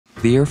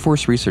The Air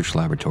Force Research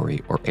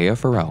Laboratory, or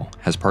AFRL,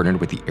 has partnered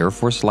with the Air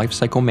Force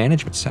Lifecycle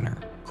Management Center,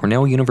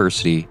 Cornell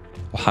University,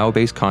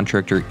 Ohio-based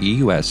contractor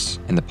EUS,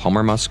 and the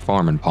Palmer Muskox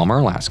Farm in Palmer,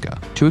 Alaska,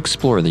 to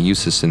explore the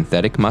use of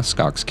synthetic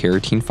muskox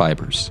keratin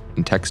fibers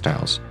in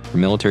textiles for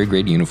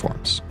military-grade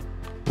uniforms.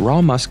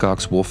 Raw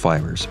muskox wool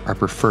fibers are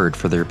preferred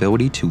for their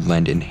ability to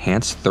lend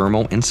enhanced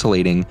thermal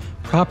insulating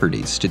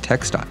properties to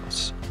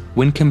textiles.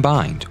 When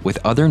combined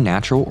with other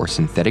natural or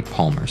synthetic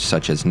polymers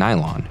such as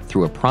nylon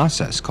through a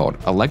process called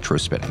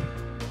electrospinning,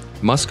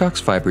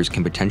 muskox fibers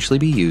can potentially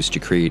be used to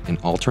create an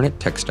alternate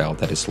textile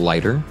that is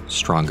lighter,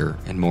 stronger,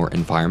 and more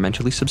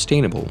environmentally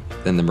sustainable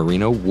than the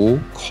merino wool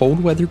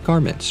cold weather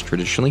garments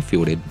traditionally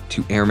fielded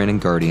to airmen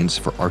and guardians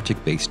for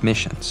Arctic-based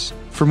missions.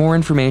 For more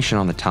information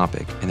on the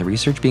topic and the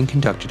research being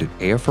conducted at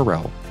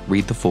AFRL,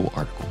 read the full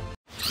article.